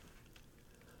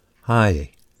Hi,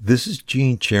 this is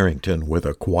Gene Charrington with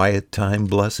a quiet time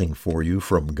blessing for you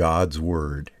from God's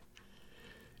Word.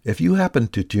 If you happen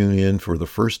to tune in for the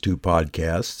first two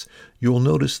podcasts, you'll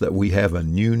notice that we have a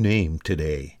new name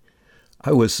today.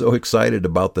 I was so excited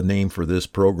about the name for this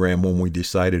program when we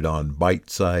decided on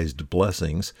Bite-Sized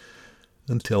Blessings,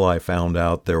 until I found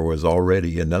out there was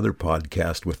already another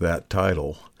podcast with that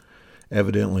title.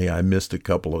 Evidently, I missed a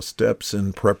couple of steps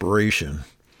in preparation.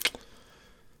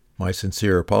 My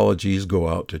sincere apologies go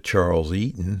out to Charles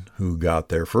Eaton, who got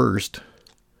there first.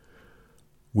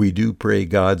 We do pray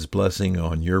God's blessing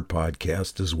on your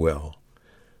podcast as well.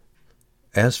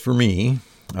 As for me,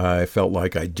 I felt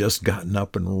like I'd just gotten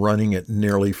up and running at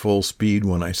nearly full speed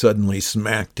when I suddenly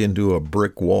smacked into a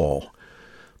brick wall.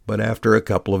 But after a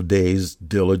couple of days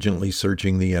diligently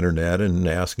searching the internet and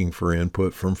asking for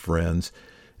input from friends,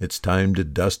 it's time to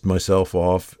dust myself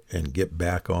off and get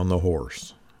back on the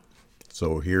horse.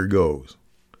 So here goes.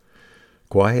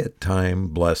 Quiet Time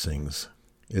Blessings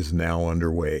is now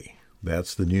underway.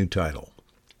 That's the new title.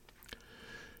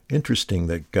 Interesting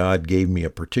that God gave me a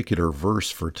particular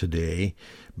verse for today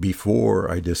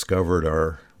before I discovered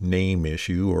our name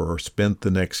issue or spent the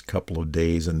next couple of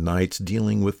days and nights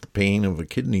dealing with the pain of a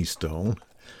kidney stone.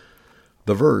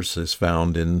 The verse is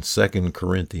found in 2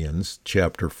 Corinthians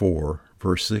chapter 4,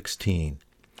 verse 16.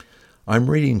 I'm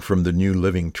reading from the New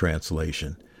Living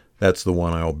Translation. That's the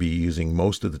one I'll be using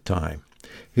most of the time.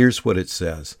 Here's what it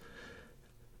says.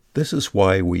 This is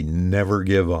why we never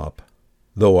give up.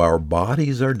 Though our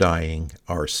bodies are dying,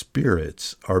 our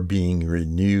spirits are being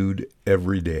renewed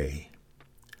every day.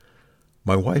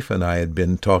 My wife and I had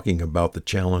been talking about the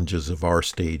challenges of our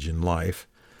stage in life.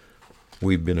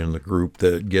 We've been in the group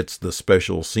that gets the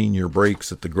special senior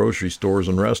breaks at the grocery stores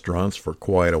and restaurants for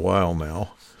quite a while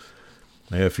now.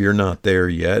 If you're not there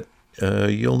yet,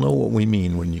 you'll know what we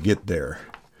mean when you get there.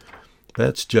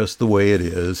 That's just the way it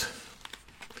is.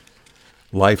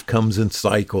 Life comes in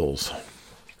cycles.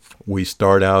 We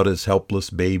start out as helpless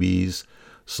babies,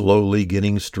 slowly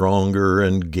getting stronger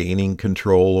and gaining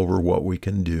control over what we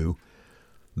can do.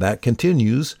 That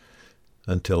continues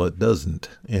until it doesn't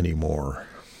anymore.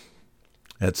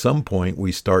 At some point,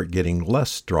 we start getting less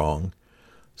strong.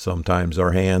 Sometimes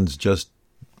our hands just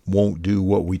won't do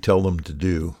what we tell them to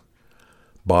do.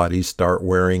 Bodies start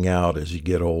wearing out as you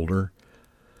get older.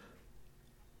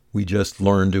 We just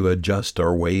learn to adjust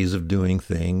our ways of doing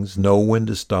things, know when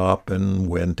to stop and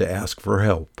when to ask for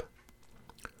help.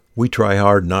 We try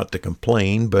hard not to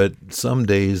complain, but some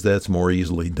days that's more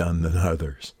easily done than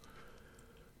others.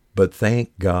 But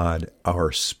thank God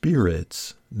our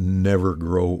spirits never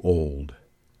grow old.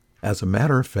 As a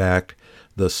matter of fact,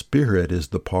 the spirit is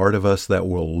the part of us that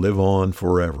will live on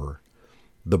forever.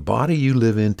 The body you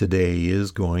live in today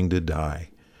is going to die.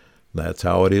 That's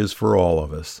how it is for all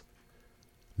of us.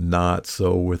 Not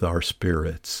so with our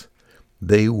spirits.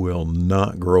 They will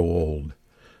not grow old.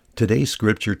 Today's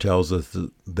scripture tells us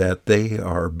that they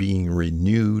are being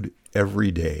renewed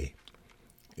every day.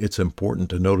 It's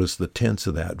important to notice the tense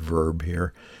of that verb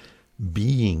here.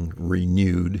 Being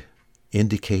renewed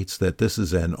indicates that this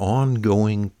is an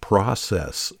ongoing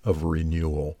process of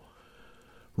renewal.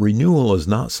 Renewal is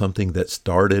not something that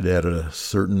started at a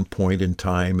certain point in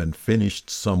time and finished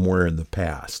somewhere in the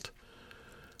past.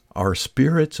 Our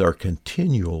spirits are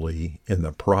continually in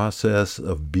the process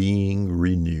of being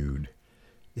renewed.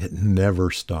 It never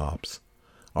stops.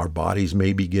 Our bodies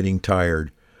may be getting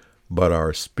tired, but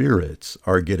our spirits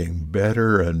are getting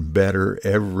better and better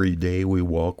every day we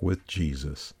walk with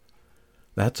Jesus.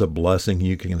 That's a blessing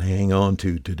you can hang on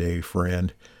to today,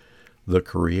 friend. The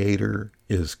Creator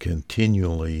is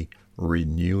continually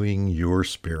renewing your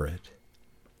spirit.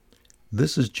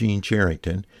 This is Gene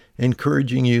Charrington,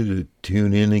 encouraging you to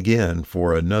tune in again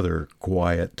for another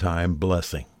Quiet Time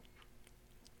Blessing.